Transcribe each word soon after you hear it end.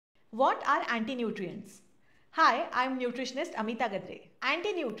What are anti-nutrients? Hi, I'm Nutritionist Amita Gadre.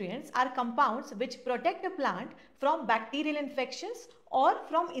 Anti-nutrients are compounds which protect a plant from bacterial infections or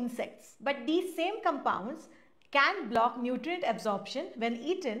from insects. But these same compounds can block nutrient absorption when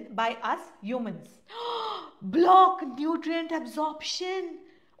eaten by us humans. Block nutrient absorption!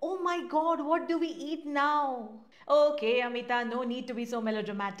 Oh my god, what do we eat now? Okay, Amita, no need to be so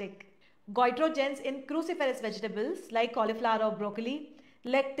melodramatic. Goitrogens in cruciferous vegetables like cauliflower or broccoli,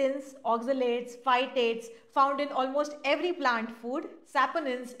 lectins, oxalates, phytates found in almost every plant food,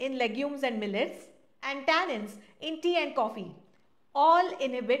 saponins in legumes and millets, and tannins in tea and coffee all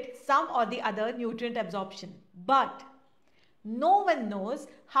inhibit some or the other nutrient absorption. But no one knows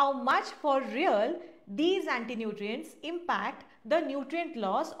how much for real these anti-nutrients impact the nutrient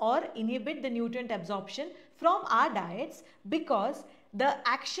loss or inhibit the nutrient absorption from our diets, because the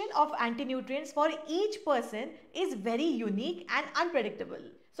action of anti-nutrients for each person is very unique and unpredictable.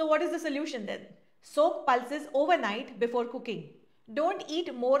 So what is the solution then? Soak pulses overnight before cooking. Don't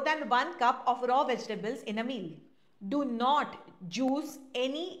eat more than 1 cup of raw vegetables in a meal. Do not juice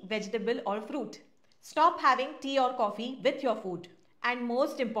any vegetable or fruit. Stop having tea or coffee with your food. And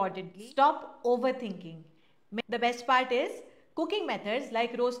most importantly, stop overthinking. The best part is, cooking methods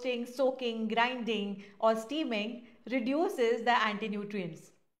like roasting, soaking, grinding or steaming reduces the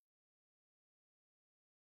anti-nutrients.